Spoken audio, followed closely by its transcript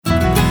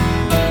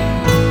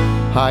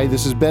Hi,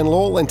 this is Ben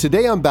Lowell, and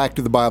today on Back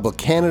to the Bible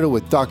Canada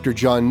with Dr.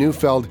 John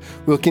Neufeld.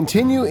 We'll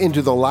continue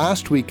into the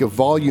last week of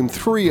Volume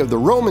 3 of the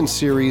Romans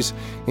series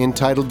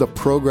entitled The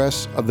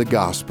Progress of the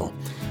Gospel.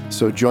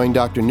 So join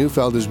Dr.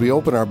 Neufeld as we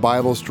open our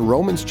Bibles to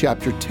Romans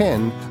chapter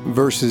 10,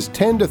 verses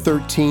 10 to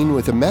 13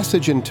 with a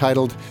message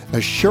entitled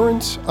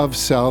Assurance of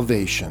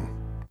Salvation.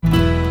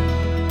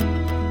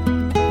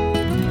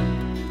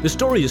 The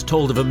story is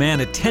told of a man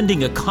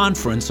attending a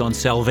conference on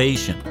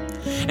salvation.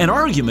 An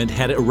argument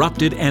had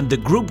erupted and the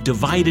group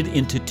divided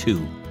into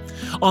two.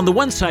 On the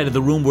one side of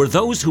the room were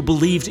those who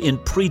believed in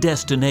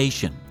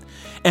predestination,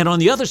 and on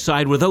the other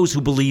side were those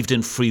who believed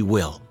in free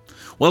will.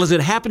 Well, as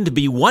it happened to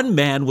be, one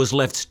man was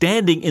left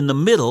standing in the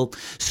middle,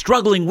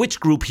 struggling which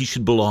group he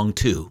should belong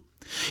to.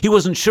 He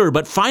wasn't sure,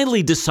 but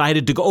finally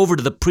decided to go over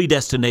to the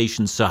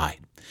predestination side.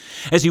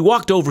 As he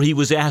walked over, he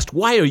was asked,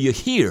 "Why are you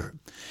here?"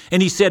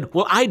 And he said,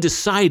 "Well, I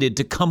decided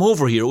to come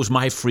over here. It was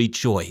my free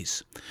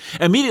choice."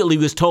 Immediately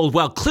he was told,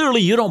 "Well,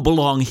 clearly you don't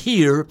belong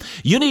here.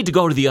 You need to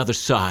go to the other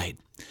side."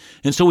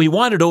 And so he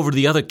wandered over to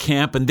the other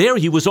camp, and there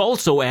he was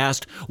also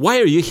asked, "Why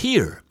are you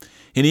here?"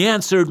 And he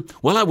answered,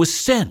 "Well, I was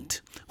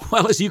sent."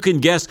 Well, as you can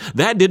guess,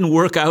 that didn't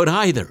work out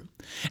either.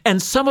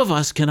 And some of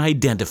us can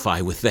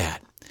identify with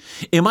that.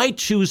 Am I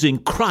choosing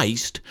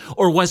Christ,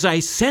 or was I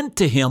sent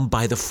to him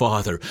by the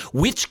Father?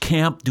 Which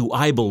camp do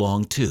I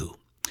belong to?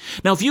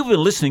 Now, if you've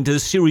been listening to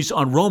this series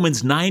on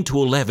Romans 9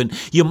 to 11,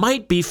 you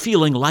might be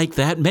feeling like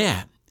that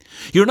man.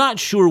 You're not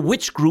sure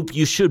which group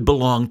you should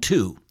belong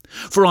to.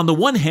 For on the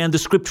one hand, the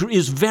scripture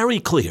is very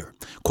clear.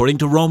 According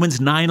to Romans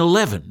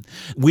 9:11,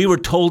 we were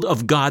told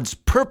of God's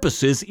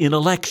purposes in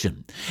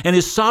election and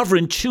his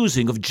sovereign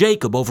choosing of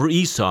Jacob over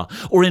Esau,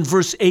 or in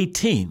verse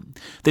 18,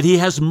 that he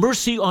has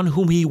mercy on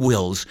whom he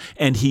wills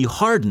and he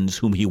hardens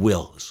whom he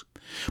wills.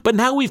 But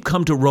now we've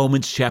come to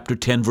Romans chapter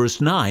 10,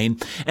 verse 9,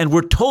 and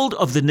we're told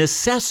of the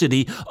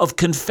necessity of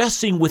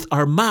confessing with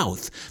our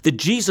mouth that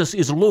Jesus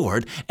is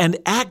Lord and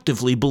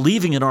actively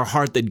believing in our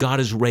heart that God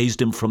has raised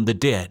him from the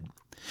dead.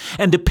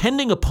 And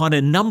depending upon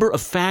a number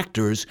of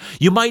factors,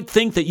 you might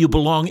think that you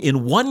belong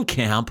in one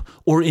camp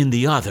or in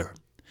the other.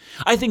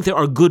 I think there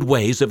are good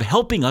ways of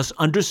helping us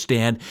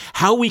understand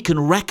how we can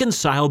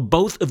reconcile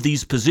both of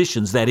these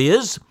positions. That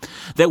is,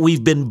 that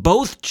we've been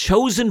both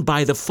chosen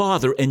by the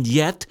Father, and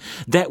yet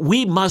that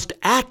we must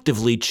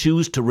actively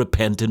choose to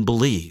repent and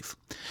believe.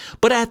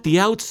 But at the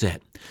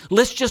outset,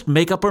 let's just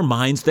make up our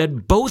minds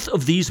that both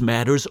of these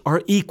matters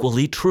are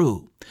equally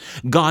true.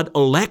 God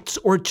elects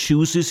or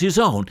chooses his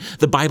own.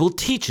 The Bible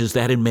teaches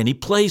that in many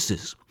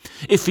places.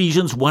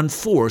 Ephesians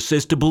 1:4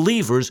 says to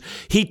believers,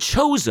 he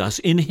chose us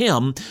in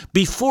him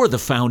before the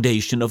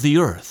foundation of the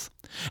earth.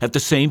 At the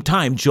same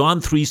time, John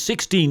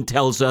 3:16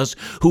 tells us,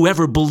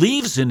 whoever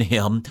believes in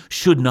him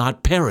should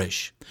not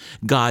perish.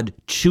 God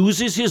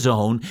chooses his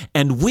own,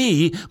 and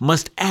we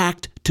must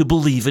act to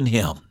believe in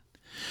him.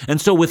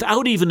 And so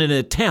without even an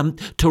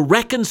attempt to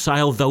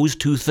reconcile those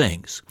two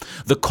things,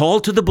 the call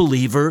to the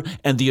believer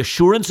and the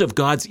assurance of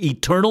God's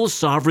eternal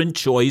sovereign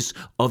choice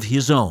of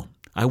his own,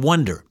 I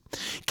wonder,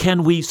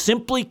 can we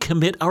simply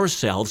commit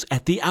ourselves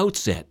at the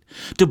outset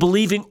to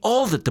believing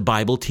all that the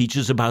Bible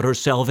teaches about our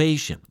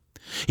salvation?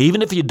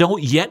 Even if you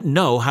don't yet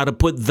know how to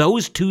put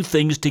those two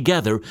things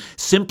together,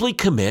 simply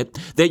commit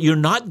that you're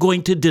not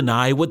going to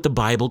deny what the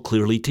Bible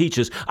clearly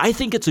teaches. I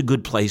think it's a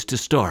good place to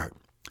start.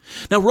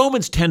 Now,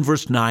 Romans 10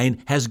 verse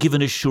 9 has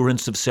given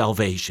assurance of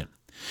salvation.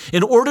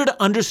 In order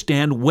to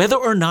understand whether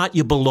or not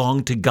you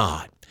belong to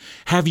God,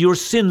 have your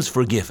sins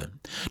forgiven,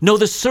 know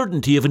the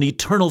certainty of an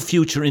eternal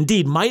future,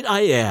 indeed, might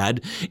I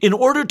add, in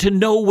order to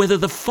know whether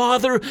the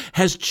Father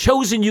has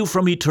chosen you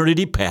from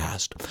eternity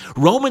past,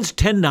 Romans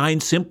 10:9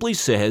 simply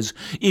says,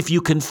 if you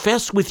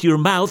confess with your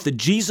mouth that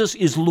Jesus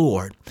is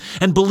Lord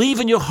and believe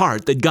in your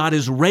heart that God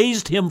has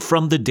raised him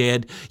from the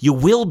dead, you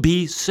will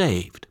be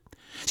saved.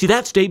 See,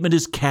 that statement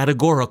is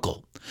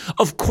categorical.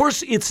 Of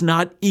course, it's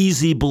not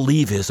easy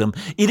believism.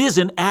 It is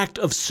an act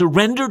of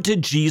surrender to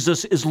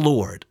Jesus as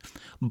Lord.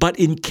 But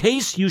in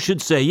case you should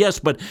say, yes,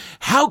 but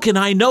how can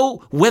I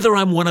know whether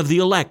I'm one of the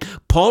elect?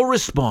 Paul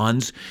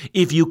responds,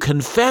 if you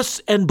confess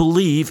and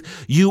believe,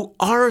 you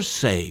are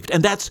saved.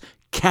 And that's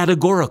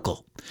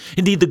categorical.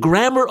 Indeed, the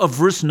grammar of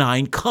verse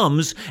 9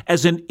 comes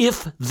as an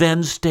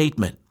if-then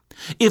statement.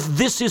 If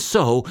this is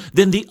so,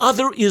 then the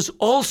other is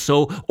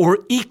also or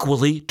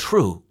equally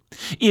true.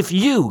 If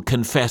you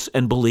confess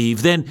and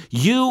believe, then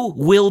you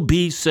will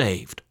be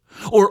saved.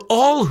 Or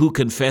all who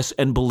confess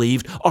and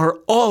believe are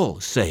all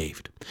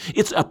saved.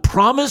 It's a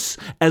promise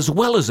as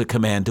well as a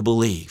command to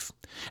believe.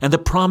 And the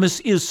promise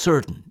is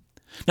certain.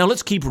 Now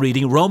let's keep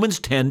reading Romans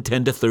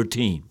 10:10 to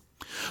 13.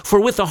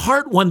 For with the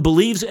heart one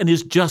believes and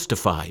is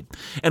justified,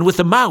 and with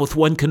the mouth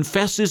one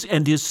confesses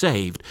and is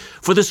saved.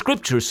 For the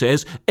scripture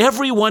says,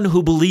 everyone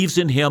who believes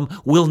in him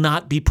will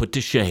not be put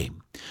to shame.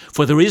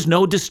 For there is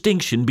no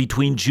distinction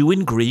between Jew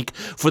and Greek,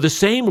 for the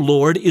same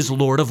Lord is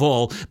Lord of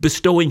all,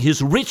 bestowing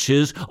his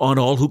riches on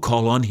all who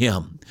call on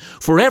him.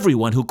 For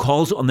everyone who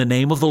calls on the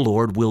name of the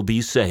Lord will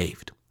be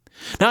saved.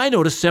 Now, I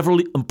notice several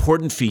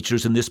important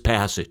features in this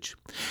passage.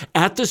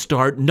 At the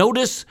start,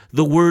 notice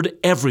the word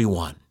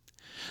everyone.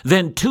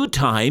 then 2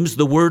 times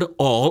the word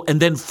all, and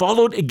then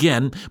followed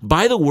again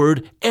by the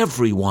word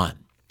everyone.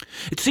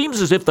 It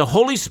seems as if the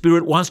Holy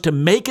Spirit wants to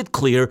make it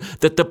clear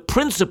that the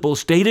principle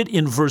stated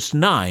in verse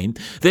 9,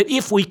 that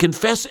if we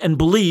confess and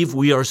believe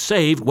we are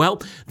saved,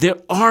 well, there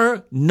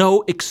are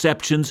no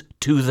exceptions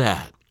to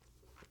that.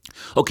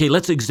 Okay,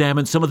 let's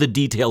examine some of the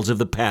details of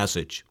the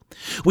passage.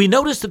 We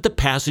notice that the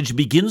passage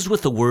begins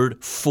with the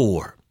word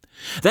for.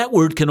 That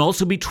word can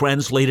also be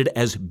translated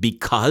as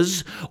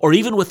because, or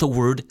even with the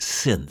word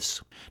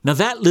since. Now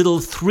that little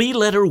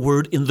 3-letter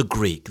word in the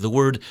Greek, the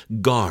word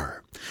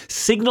gar,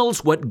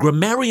 signals what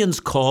grammarians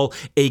call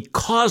a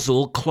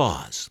causal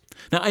clause.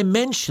 Now I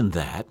mention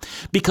that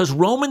because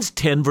Romans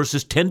 10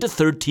 verses 10 to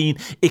 13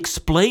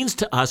 explains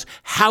to us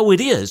how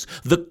it is,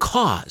 the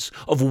cause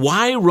of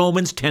why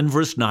Romans 10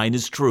 verse 9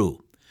 is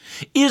true.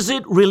 Is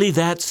it really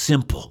that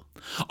simple?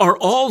 Are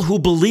all who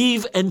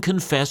believe and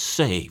confess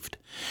saved?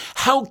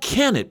 How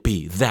can it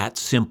be that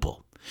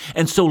simple?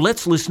 And so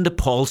let's listen to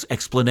Paul's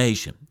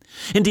explanation.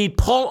 Indeed,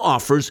 Paul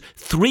offers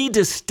 3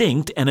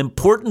 distinct and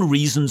important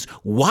reasons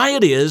why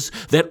it is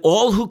that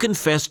all who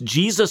confess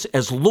Jesus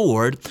as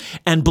Lord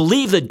and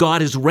believe that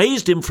God has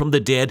raised him from the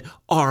dead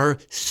are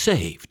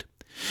saved.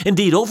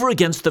 Indeed, over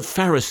against the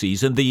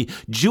Pharisees and the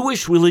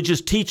Jewish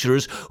religious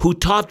teachers who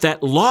taught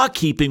that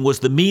law-keeping was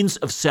the means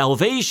of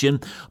salvation,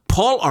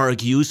 Paul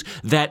argues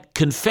that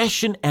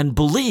confession and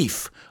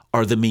belief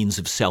are the means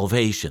of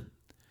salvation.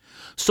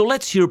 So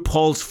let's hear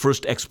Paul's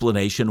first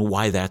explanation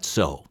why that's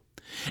so.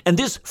 And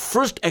this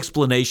first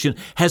explanation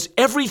has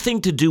everything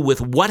to do with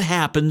what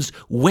happens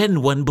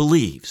when one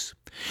believes.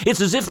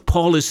 It's as if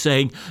Paul is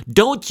saying,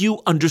 don't you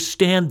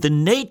understand the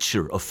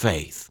nature of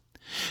faith?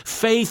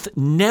 Faith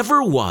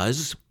never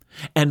was,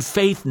 and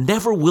faith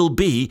never will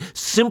be,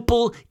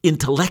 simple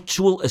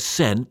intellectual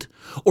assent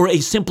or a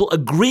simple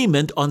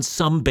agreement on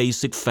some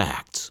basic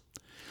facts.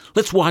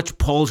 Let's watch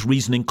Paul's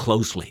reasoning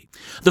closely.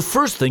 The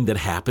first thing that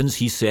happens,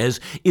 he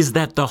says, is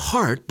that the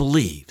heart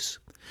believes.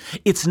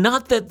 It's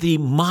not that the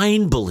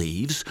mind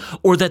believes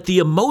or that the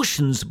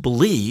emotions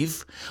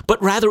believe,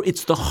 but rather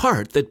it's the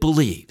heart that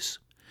believes.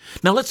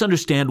 Now let's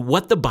understand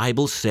what the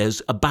Bible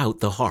says about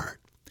the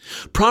heart.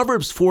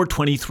 Proverbs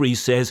 4:23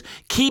 says,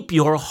 "Keep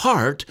your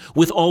heart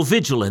with all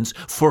vigilance,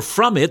 for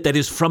from it, that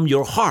is from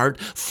your heart,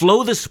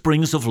 flow the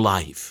springs of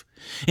life."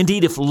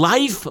 Indeed, if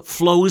life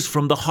flows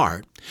from the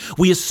heart,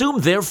 we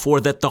assume therefore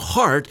that the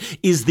heart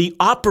is the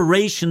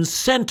operation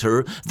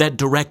center that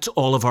directs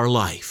all of our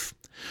life.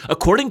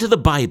 According to the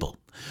Bible,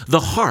 the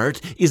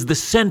heart is the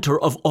center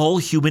of all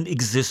human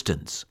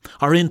existence.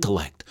 Our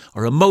intellect,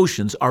 our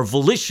emotions, our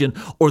volition,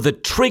 or the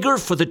trigger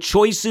for the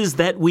choices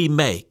that we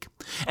make.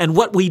 And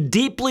what we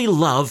deeply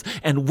love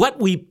and what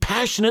we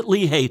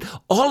passionately hate,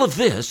 all of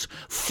this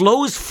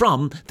flows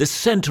from the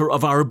center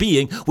of our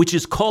being, which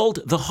is called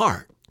the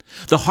heart.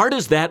 The heart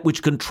is that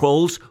which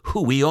controls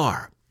who we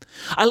are.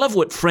 I love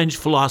what French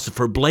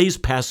philosopher Blaise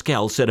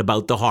Pascal said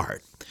about the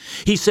heart.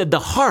 He said the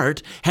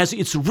heart has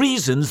its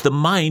reasons the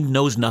mind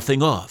knows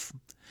nothing of.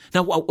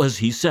 Now, what was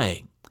he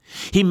saying?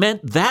 He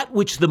meant that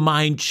which the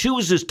mind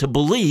chooses to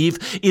believe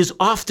is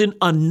often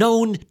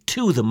unknown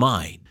to the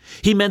mind.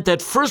 He meant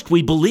that first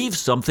we believe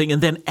something,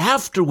 and then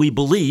after we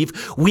believe,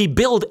 we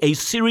build a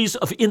series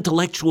of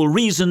intellectual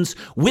reasons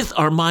with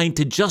our mind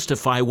to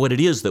justify what it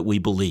is that we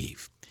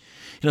believe.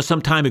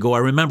 Some time ago, I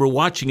remember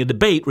watching a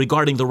debate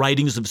regarding the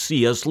writings of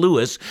C.S.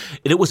 Lewis,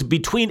 and it was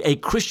between a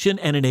Christian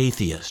and an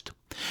atheist.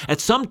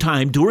 At some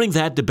time during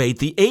that debate,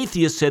 the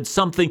atheist said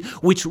something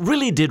which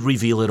really did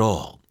reveal it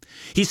all.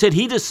 He said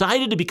he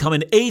decided to become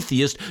an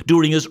atheist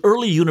during his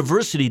early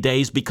university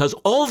days because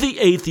all the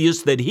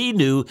atheists that he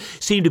knew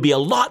seemed to be a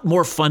lot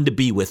more fun to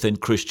be with than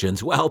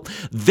Christians. Well,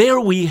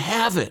 there we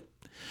have it.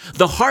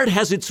 The heart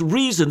has its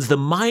reasons the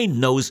mind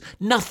knows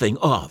nothing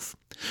of.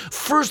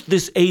 First,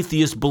 this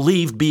atheist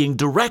believed being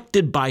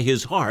directed by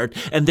his heart,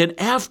 and then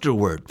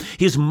afterward,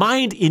 his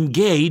mind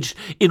engaged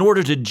in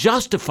order to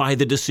justify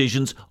the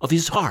decisions of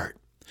his heart.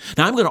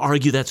 Now, I'm going to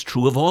argue that's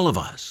true of all of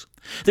us.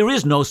 There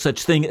is no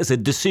such thing as a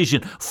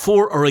decision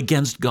for or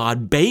against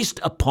God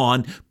based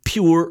upon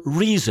pure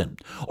reason,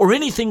 or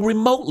anything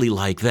remotely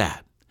like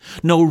that.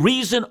 No,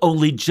 reason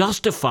only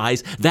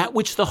justifies that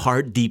which the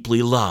heart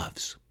deeply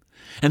loves.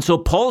 And so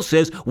Paul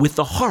says, with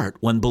the heart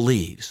one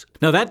believes.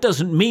 Now that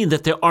doesn't mean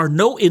that there are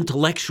no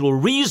intellectual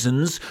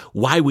reasons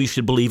why we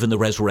should believe in the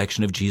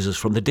resurrection of Jesus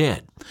from the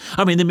dead.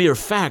 I mean, the mere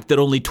fact that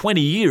only 20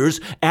 years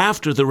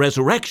after the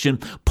resurrection,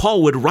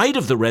 Paul would write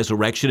of the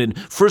resurrection in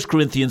 1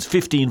 Corinthians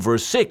 15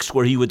 verse 6,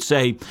 where he would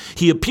say,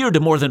 he appeared to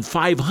more than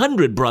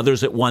 500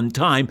 brothers at one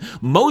time,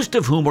 most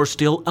of whom are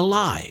still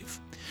alive.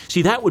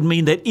 See, that would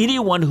mean that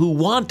anyone who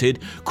wanted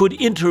could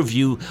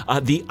interview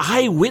the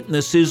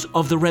eyewitnesses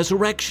of the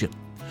resurrection.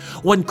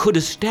 One could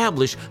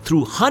establish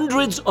through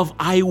hundreds of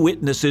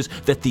eyewitnesses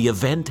that the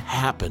event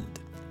happened.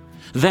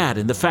 That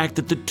and the fact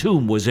that the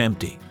tomb was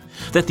empty.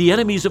 that the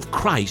enemies of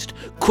Christ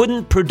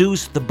couldn't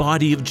produce the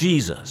body of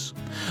Jesus.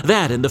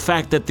 That and the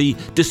fact that the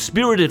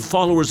dispirited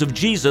followers of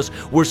Jesus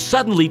were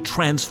suddenly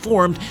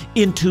transformed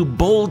into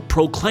bold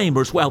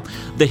proclaimers. Well,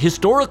 the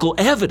historical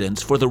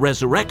evidence for the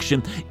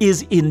resurrection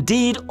is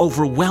indeed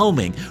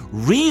overwhelming.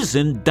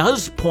 Reason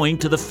does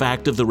point to the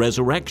fact of the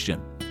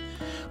resurrection.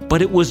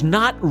 But it was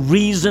not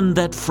reason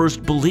that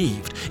first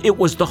believed. It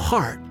was the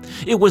heart.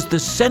 It was the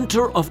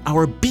center of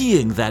our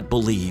being that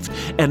believed,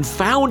 and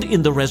found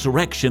in the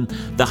resurrection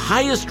the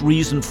highest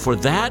reason for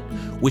that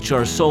which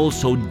our soul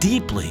so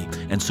deeply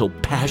and so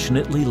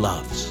passionately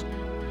loves.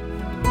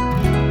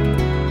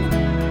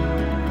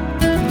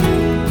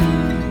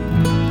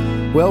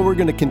 Well, we're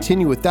going to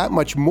continue with that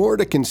much more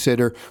to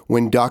consider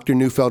when Dr.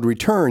 Neufeld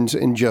returns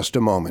in just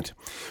a moment.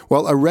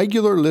 Well, a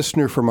regular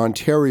listener from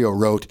Ontario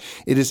wrote,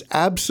 "It is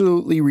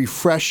absolutely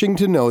refreshing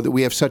to know that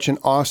we have such an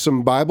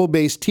awesome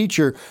Bible-based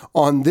teacher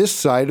on this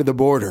side of the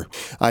border.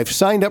 I've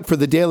signed up for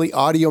the daily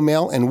audio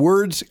mail, and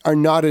words are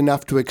not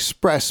enough to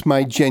express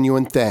my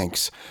genuine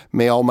thanks.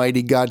 May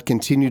Almighty God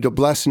continue to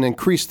bless and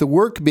increase the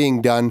work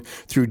being done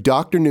through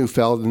Dr.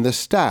 Neufeld and the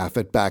staff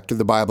at Back to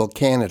the Bible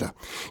Canada.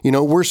 You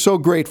know, we're so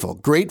grateful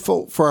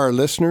for our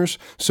listeners,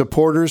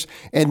 supporters,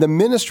 and the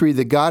ministry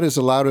that God has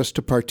allowed us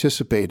to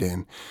participate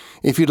in.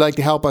 If you'd like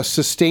to help us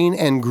sustain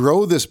and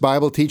grow this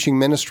Bible teaching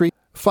ministry,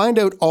 find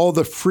out all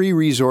the free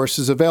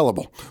resources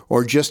available,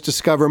 or just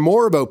discover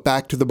more about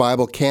Back to the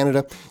Bible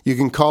Canada, you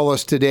can call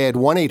us today at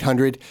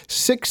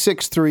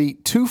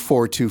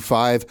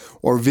 1-800-663-2425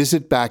 or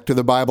visit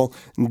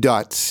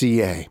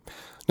backtothebible.ca.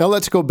 Now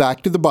let's go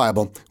back to the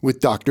Bible with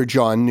Dr.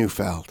 John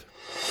Neufeld.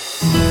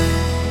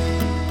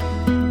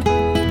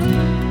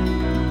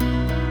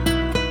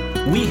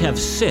 We have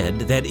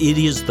said that it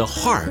is the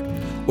heart,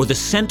 or the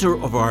center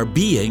of our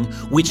being,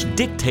 which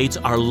dictates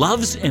our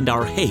loves and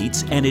our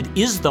hates, and it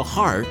is the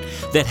heart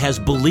that has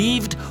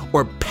believed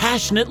or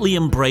passionately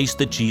embraced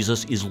that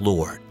Jesus is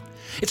Lord.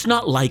 It's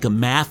not like a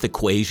math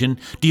equation.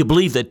 Do you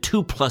believe that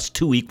 2 +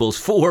 2 =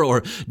 4?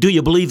 Or do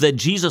you believe that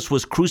Jesus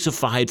was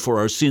crucified for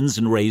our sins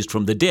and raised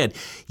from the dead?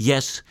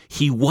 Yes,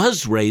 he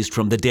was raised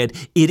from the dead.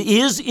 It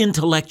is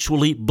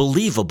intellectually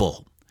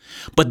believable.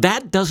 But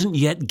that doesn't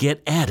yet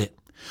get at it.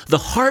 The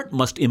heart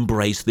must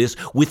embrace this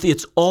with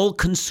its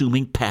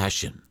all-consuming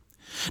passion.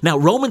 Now,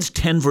 Romans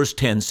 10 verse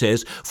 10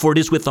 says, "For it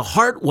is with the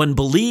heart one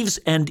believes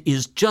and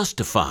is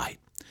justified."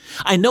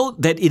 I know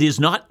that it is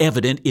not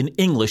evident in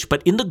English,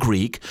 but in the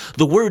Greek,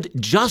 the word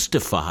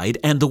justified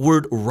and the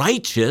word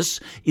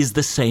righteous is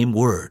the same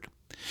word.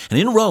 And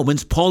in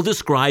Romans, Paul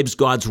describes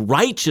God's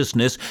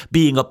righteousness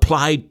being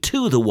applied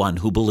to the one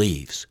who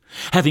believes.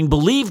 Having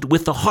believed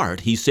with the heart,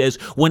 he says,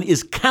 one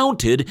is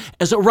counted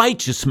as a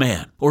righteous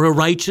man or a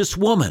righteous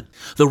woman.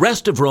 The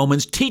rest of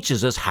Romans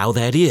teaches us how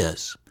that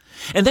is.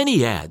 And then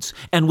he adds,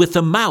 and with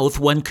the mouth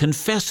one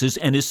confesses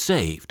and is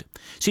saved.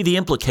 See, the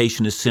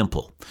implication is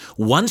simple.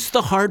 Once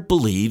the heart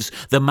believes,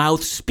 the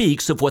mouth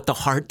speaks of what the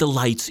heart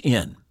delights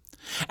in.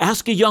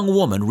 Ask a young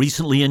woman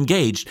recently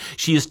engaged.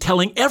 She is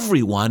telling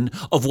everyone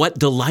of what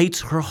delights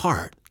her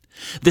heart.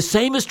 The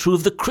same is true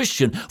of the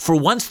Christian, for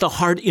once the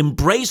heart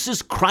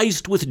embraces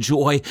Christ with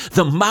joy,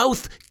 the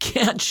mouth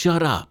can't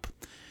shut up.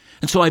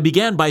 And so I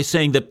began by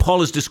saying that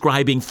Paul is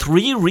describing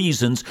 3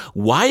 reasons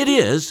why it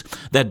is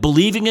that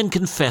believing and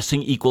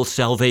confessing equals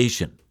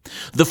salvation.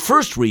 The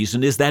first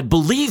reason is that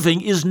believing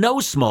is no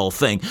small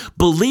thing.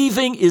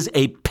 Believing is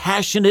a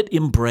passionate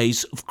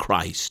embrace of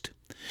Christ.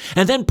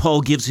 And then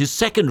Paul gives his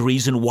second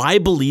reason why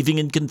believing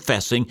and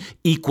confessing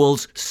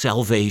equals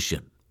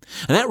salvation.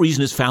 And that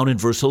reason is found in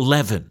verse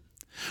 11.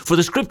 For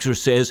the scripture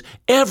says,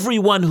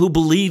 everyone who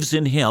believes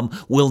in him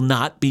will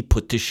not be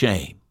put to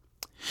shame.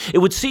 It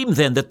would seem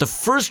then that the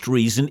first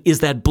reason is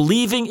that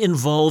believing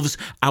involves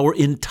our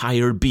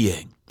entire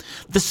being.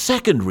 The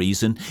second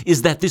reason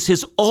is that this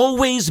has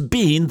always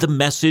been the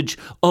message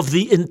of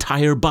the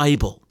entire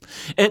Bible.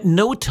 At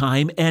no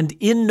time and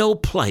in no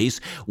place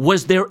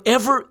was there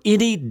ever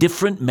any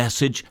different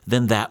message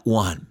than that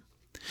one.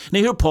 Now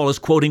here Paul is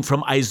quoting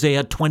from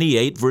Isaiah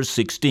 28 verse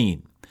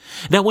 16.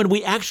 Now, when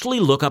we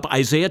actually look up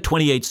Isaiah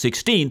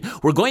 28:16,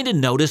 we're going to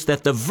notice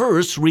that the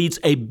verse reads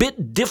a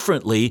bit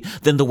differently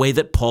than the way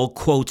that Paul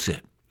quotes it.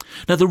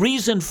 Now, the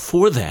reason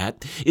for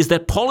that is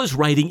that Paul is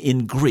writing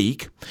in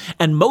Greek,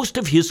 and most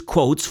of his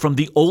quotes from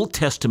the Old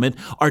Testament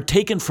are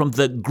taken from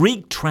the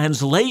Greek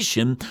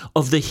translation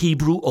of the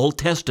Hebrew Old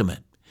Testament.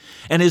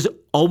 And as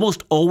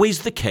almost always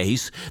the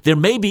case, there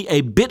may be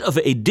a bit of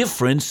a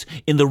difference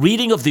in the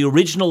reading of the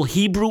original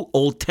Hebrew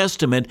Old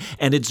Testament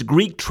and its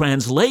Greek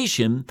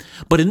translation,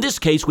 but in this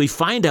case we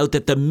find out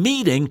that the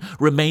meaning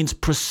remains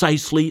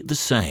precisely the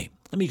same.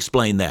 Let me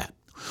explain that.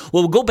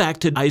 Well, we'll go back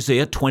to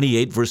Isaiah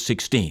 28 verse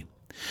 16.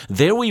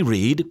 There we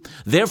read,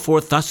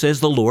 "Therefore thus says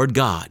the Lord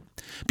God,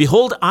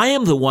 Behold, I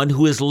am the one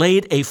who has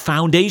laid a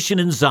foundation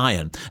in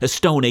Zion, a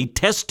stone, a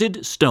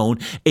tested stone,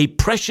 a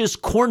precious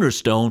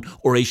cornerstone,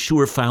 or a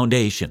sure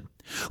foundation.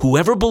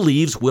 Whoever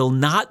believes will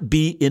not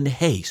be in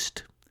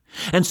haste."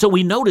 And so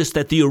we notice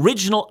that the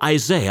original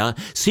Isaiah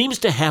seems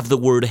to have the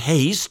word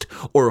haste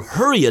or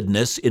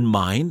hurriedness in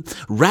mind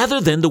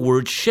rather than the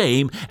word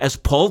shame, as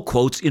Paul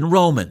quotes in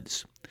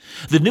Romans.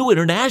 The New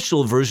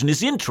International Version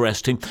is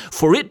interesting,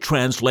 for it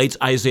translates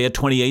Isaiah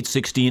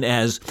 28:16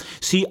 as,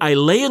 "See, I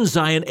lay in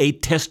Zion a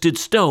tested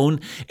stone,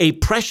 a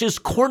precious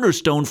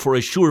cornerstone for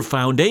a sure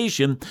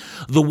foundation.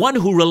 The one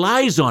who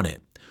relies on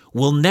it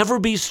will never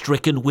be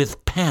stricken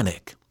with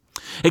panic."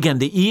 Again,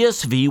 the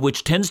ESV,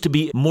 which tends to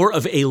be more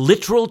of a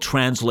literal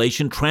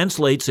translation,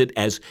 translates it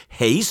as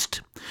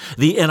haste.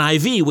 The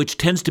NIV, which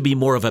tends to be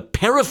more of a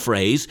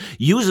paraphrase,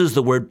 uses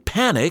the word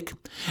panic.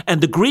 And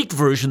the Greek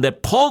version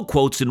that Paul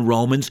quotes in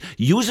Romans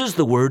uses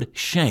the word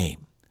shame.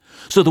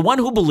 So the one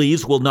who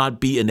believes will not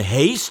be in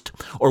haste,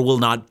 or will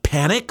not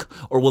panic,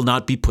 or will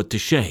not be put to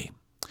shame.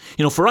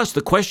 For us,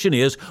 the question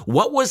is,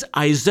 what was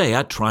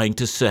Isaiah trying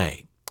to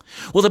say?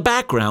 Well, the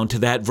background to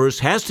that verse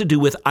has to do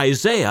with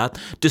Isaiah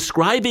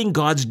describing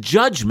God's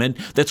judgment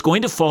that's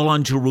going to fall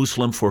on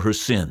Jerusalem for her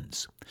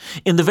sins.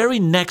 In the very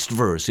next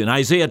verse, in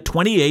Isaiah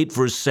 28,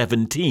 verse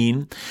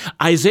 17,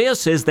 Isaiah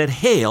says that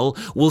hail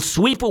will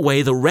sweep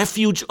away the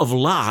refuge of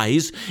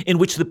lies in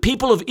which the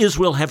people of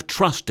Israel have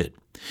trusted.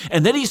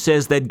 And then he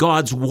says that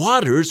God's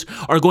waters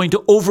are going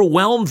to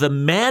overwhelm the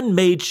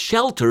man-made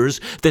shelters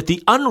that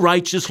the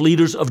unrighteous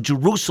leaders of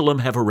Jerusalem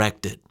have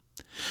erected.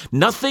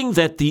 Nothing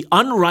that the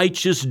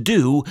unrighteous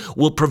do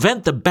will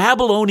prevent the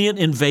Babylonian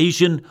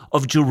invasion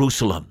of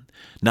Jerusalem.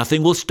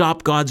 Nothing will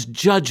stop God's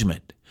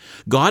judgment.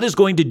 God is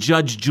going to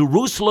judge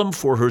Jerusalem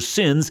for her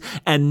sins,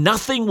 and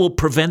nothing will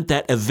prevent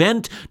that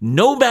event,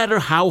 no matter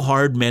how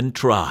hard men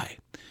try.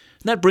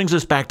 And that brings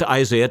us back to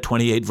Isaiah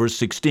 28, verse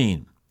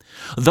 16.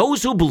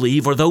 Those who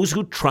believe, or those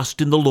who trust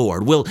in the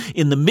Lord, will,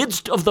 in the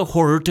midst of the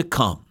horror to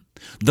come,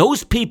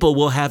 those people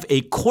will have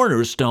a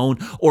cornerstone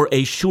or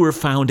a sure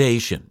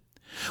foundation.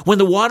 When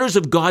the waters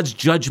of God's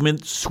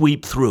judgment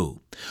sweep through,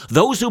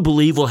 those who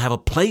believe will have a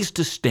place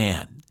to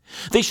stand.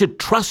 They should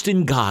trust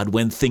in God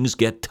when things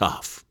get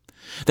tough.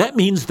 That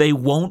means they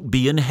won't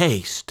be in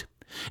haste.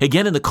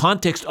 Again, in the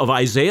context of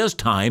Isaiah's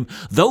time,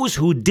 those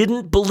who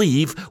didn't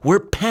believe were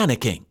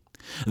panicking.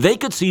 They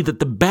could see that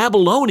the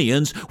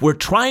Babylonians were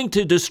trying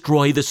to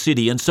destroy the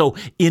city, and so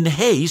in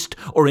haste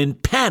or in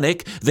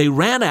panic, they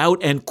ran out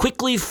and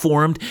quickly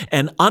formed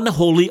an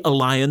unholy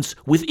alliance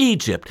with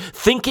Egypt,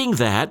 thinking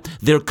that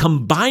their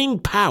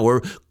combined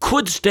power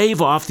could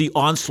stave off the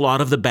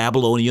onslaught of the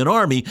Babylonian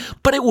army,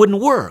 but it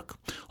wouldn't work.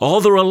 All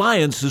their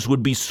alliances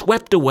would be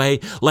swept away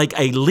like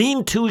a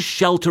lean-to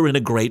shelter in a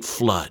great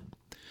flood.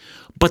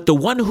 But the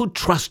one who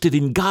trusted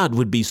in God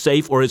would be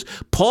safe, or as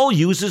Paul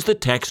uses the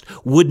text,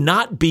 would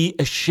not be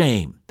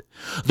ashamed.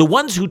 The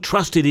ones who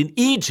trusted in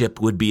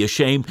Egypt would be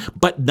ashamed,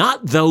 but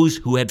not those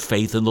who had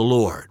faith in the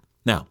Lord.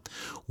 Now,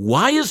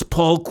 why is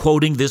Paul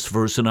quoting this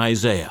verse in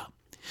Isaiah?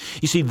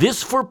 You see,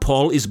 this for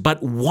Paul is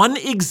but one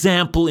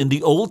example in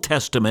the Old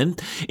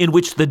Testament in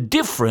which the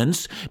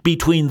difference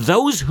between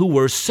those who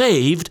were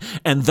saved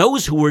and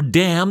those who were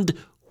damned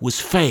was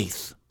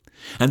faith.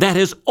 And that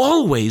has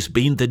always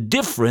been the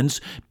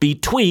difference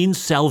between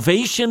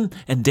salvation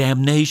and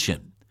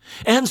damnation.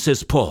 And,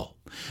 says Paul,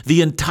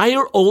 the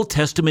entire Old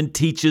Testament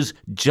teaches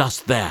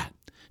just that.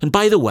 And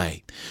by the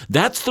way,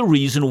 that's the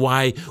reason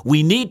why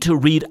we need to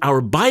read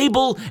our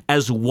Bible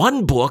as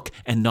one book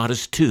and not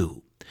as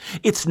two.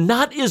 It's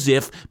not as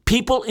if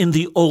people in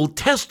the Old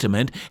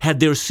Testament had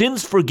their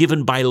sins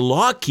forgiven by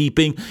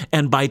law-keeping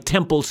and by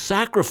temple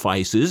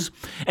sacrifices,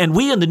 and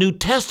we in the New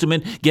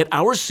Testament get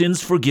our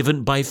sins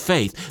forgiven by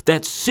faith.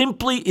 That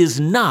simply is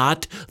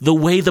not the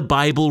way the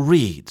Bible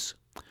reads.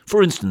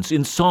 For instance,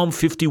 in Psalm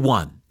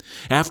 51,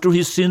 after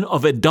his sin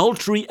of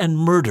adultery and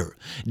murder,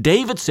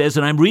 David says,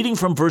 and I'm reading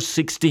from verse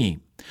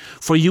 16,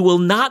 "For you will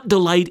not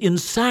delight in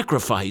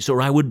sacrifice,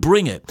 or I would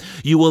bring it.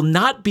 You will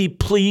not be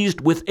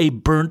pleased with a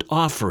burnt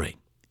offering."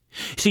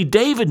 See,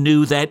 David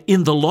knew that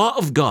in the law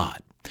of God,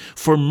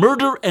 for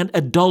murder and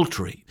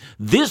adultery,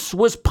 this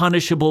was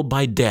punishable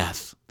by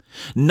death.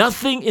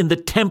 Nothing in the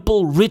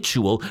temple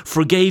ritual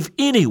forgave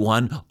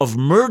anyone of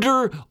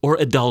murder or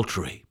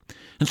adultery.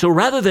 And so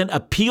rather than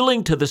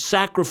appealing to the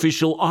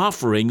sacrificial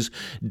offerings,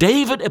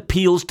 David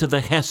appeals to the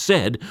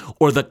hesed,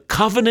 or the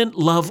covenant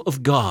love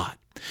of God.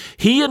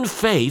 He in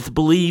faith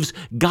believes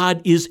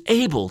God is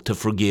able to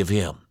forgive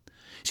him.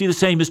 See, the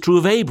same is true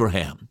of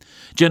Abraham.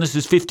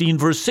 Genesis 15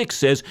 verse 6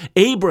 says,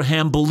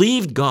 Abraham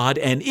believed God,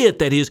 and it,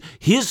 that is,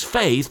 his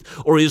faith,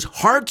 or his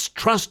heart's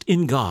trust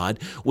in God,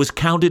 was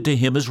counted to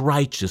him as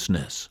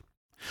righteousness.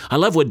 I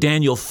love what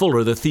Daniel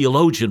Fuller, the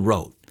theologian,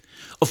 wrote.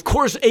 Of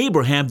course,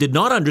 Abraham did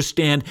not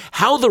understand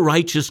how the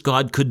righteous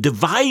God could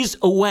devise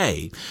a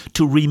way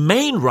to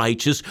remain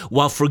righteous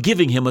while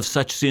forgiving him of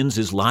such sins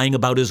as lying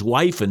about his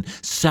wife and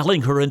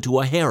selling her into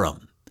a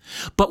harem.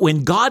 But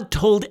when God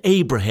told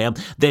Abraham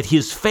that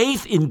his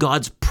faith in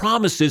God's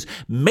promises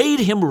made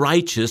him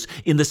righteous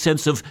in the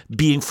sense of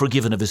being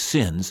forgiven of his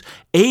sins,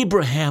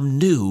 Abraham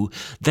knew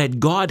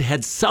that God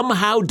had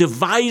somehow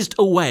devised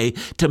a way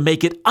to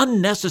make it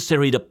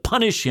unnecessary to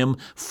punish him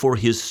for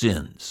his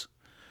sins.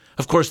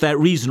 Of course, that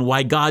reason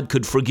why God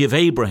could forgive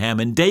Abraham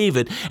and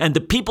David and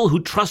the people who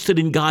trusted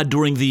in God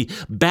during the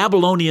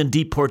Babylonian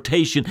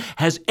deportation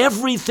has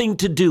everything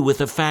to do with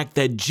the fact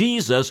that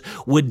Jesus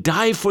would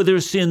die for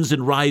their sins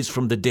and rise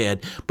from the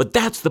dead. But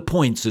that's the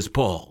point, says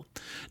Paul.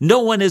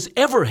 No one has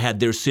ever had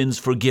their sins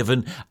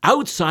forgiven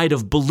outside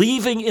of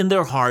believing in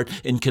their heart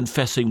and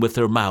confessing with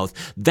their mouth.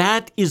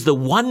 That is the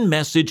one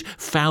message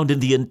found in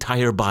the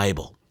entire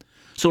Bible.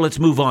 So let's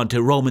move on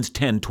to Romans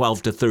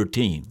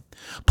 10:12-13.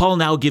 Paul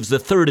now gives the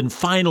third and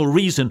final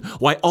reason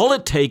why all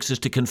it takes is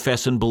to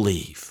confess and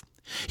believe.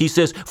 He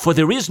says, "For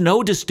there is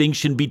no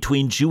distinction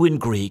between Jew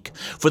and Greek,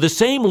 for the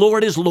same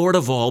Lord is Lord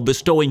of all,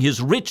 bestowing his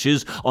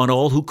riches on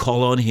all who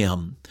call on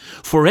him.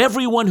 For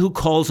everyone who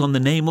calls on the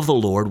name of the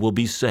Lord will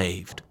be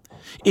saved."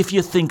 If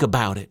you think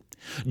about it,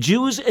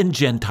 Jews and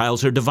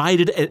Gentiles are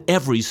divided at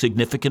every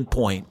significant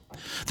point.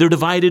 They're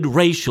divided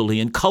racially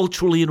and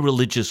culturally and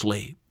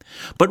religiously.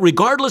 But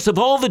regardless of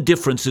all the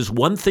differences,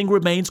 one thing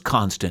remains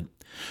constant.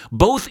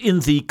 Both in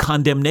the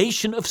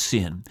condemnation of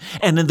sin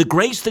and in the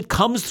grace that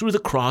comes through the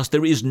cross,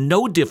 there is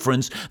no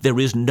difference, there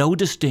is no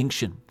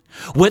distinction.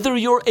 Whether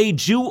you're a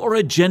Jew or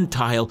a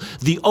Gentile,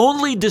 the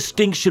only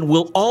distinction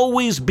will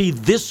always be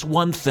this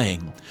one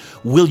thing.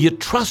 Will you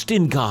trust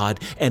in God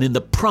and in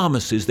the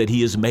promises that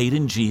he has made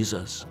in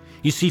Jesus?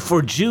 You see,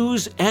 for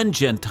Jews and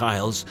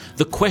Gentiles,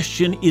 the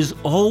question is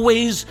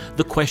always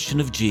the question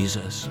of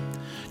Jesus.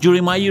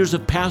 During my years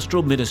of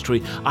pastoral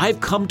ministry,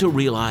 I've come to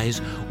realize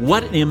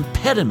what an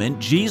impediment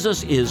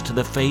Jesus is to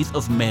the faith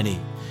of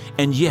many,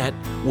 and yet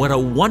what a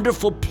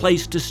wonderful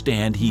place to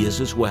stand he is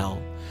as well.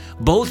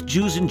 Both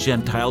Jews and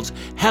Gentiles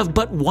have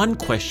but one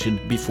question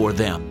before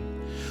them.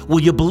 Will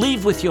you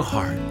believe with your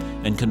heart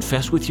and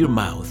confess with your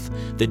mouth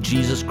that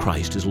Jesus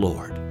Christ is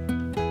Lord?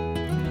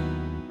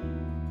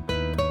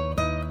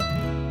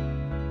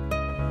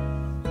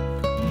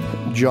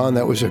 John,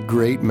 that was a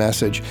great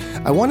message.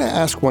 I want to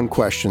ask one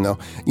question, though.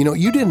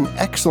 You did an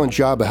excellent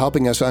job of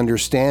helping us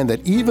understand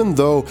that even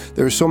though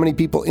there are so many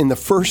people in the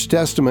First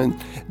Testament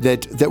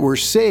that were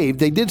saved,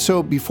 they did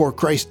so before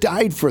Christ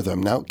died for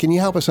them. Now, can you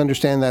help us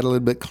understand that a little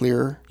bit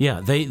clearer? Yeah,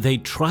 they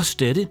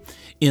trusted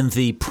in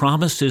the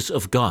promises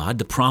of God,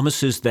 the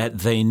promises that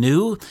they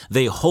knew,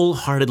 they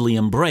wholeheartedly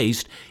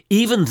embraced,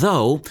 even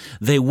though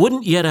they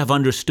wouldn't yet have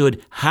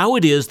understood how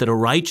it is that a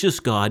righteous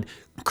God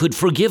could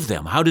forgive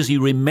them. How does he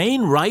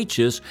remain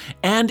righteous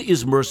and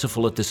is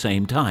merciful at the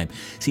same time?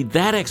 See,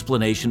 that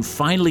explanation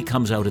finally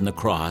comes out in the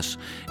cross,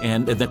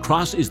 and the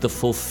cross is the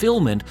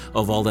fulfillment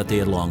of all that they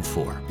had longed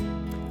for.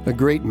 A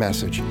great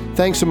message.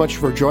 Thanks so much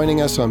for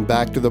joining us on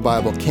Back to the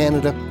Bible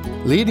Canada,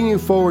 leading you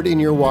forward in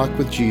your walk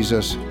with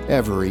Jesus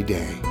every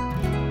day.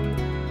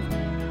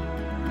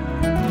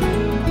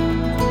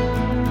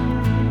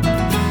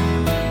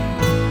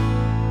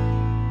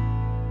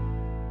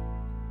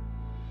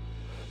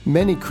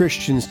 Many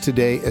Christians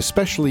today,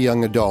 especially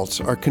young adults,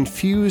 are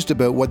confused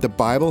about what the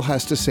Bible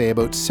has to say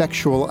about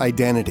sexual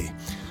identity.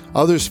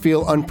 Others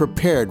feel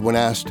unprepared when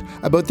asked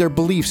about their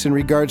beliefs in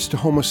regards to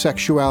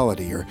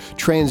homosexuality or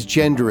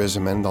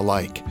transgenderism and the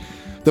like.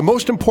 The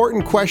most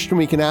important question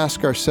we can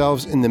ask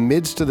ourselves in the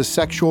midst of the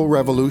sexual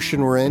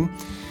revolution we're in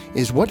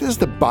is, what does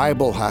the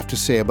Bible have to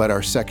say about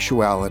our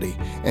sexuality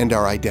and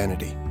our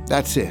identity?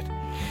 That's it.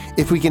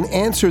 If we can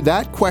answer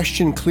that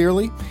question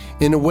clearly,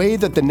 in a way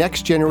that the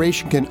next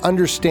generation can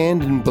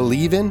understand and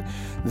believe in,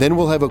 then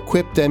we'll have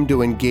equipped them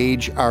to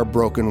engage our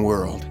broken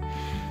world.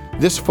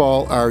 This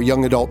fall, our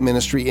young adult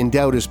ministry, In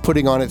Doubt, is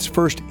putting on its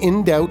first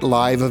In Doubt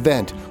live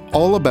event,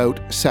 all about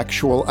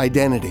sexual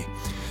identity.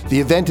 The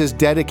event is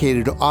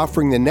dedicated to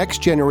offering the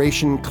next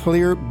generation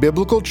clear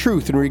biblical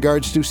truth in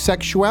regards to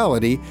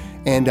sexuality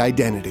and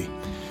identity.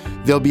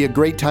 There'll be a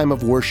great time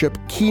of worship,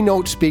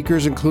 keynote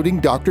speakers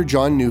including Dr.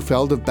 John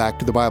Neufeld of Back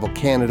to the Bible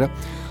Canada,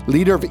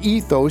 leader of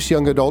Ethos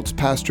Young Adults,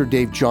 Pastor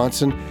Dave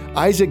Johnson,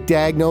 Isaac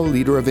Dagno,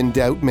 leader of In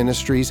Doubt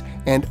Ministries,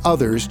 and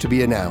others to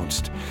be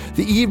announced.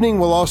 The evening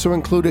will also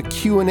include a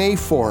Q&A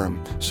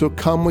forum, so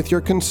come with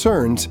your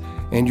concerns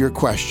and your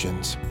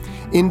questions.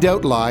 In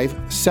Doubt Live,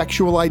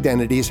 Sexual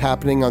Identity is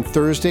happening on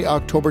Thursday,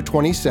 October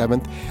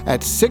 27th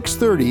at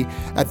 6:30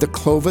 at the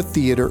Clova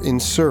Theatre in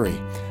Surrey.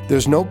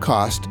 There's no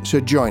cost, so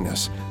join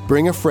us.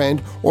 Bring a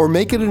friend or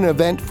make it an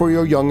event for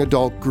your young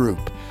adult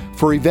group.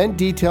 For event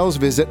details,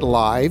 visit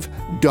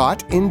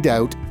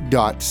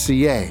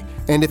live.indoubt.ca.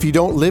 And if you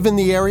don't live in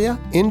the area,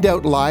 In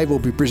Doubt Live will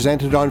be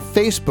presented on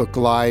Facebook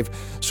Live,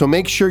 so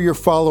make sure you're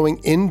following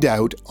In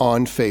Doubt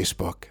on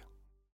Facebook.